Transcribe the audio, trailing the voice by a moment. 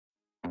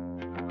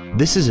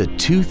This is a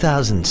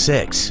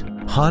 2006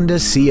 Honda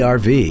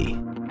CR-V.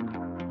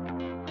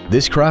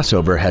 This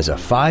crossover has a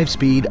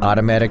 5-speed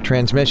automatic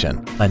transmission,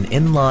 an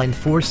inline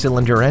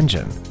 4-cylinder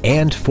engine,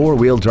 and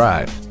 4-wheel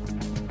drive.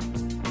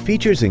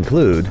 Features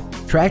include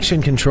traction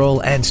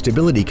control and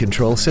stability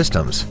control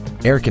systems,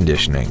 air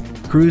conditioning,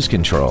 cruise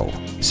control,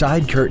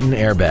 side curtain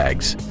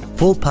airbags,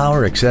 full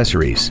power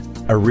accessories,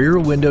 a rear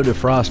window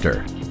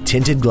defroster,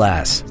 tinted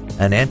glass,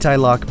 an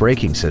anti-lock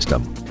braking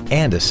system,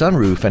 and a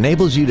sunroof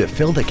enables you to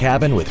fill the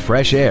cabin with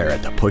fresh air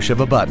at the push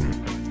of a button.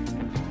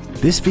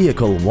 This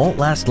vehicle won't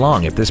last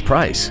long at this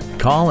price.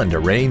 Call and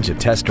arrange a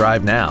test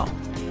drive now.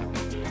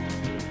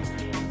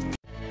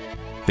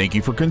 Thank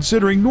you for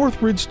considering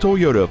Northridge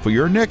Toyota for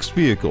your next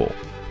vehicle.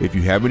 If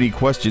you have any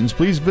questions,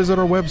 please visit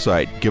our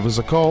website, give us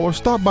a call, or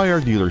stop by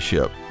our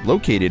dealership,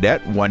 located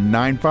at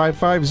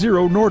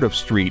 19550 Nordoff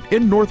Street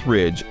in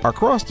Northridge,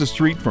 across the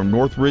street from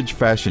Northridge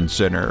Fashion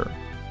Center.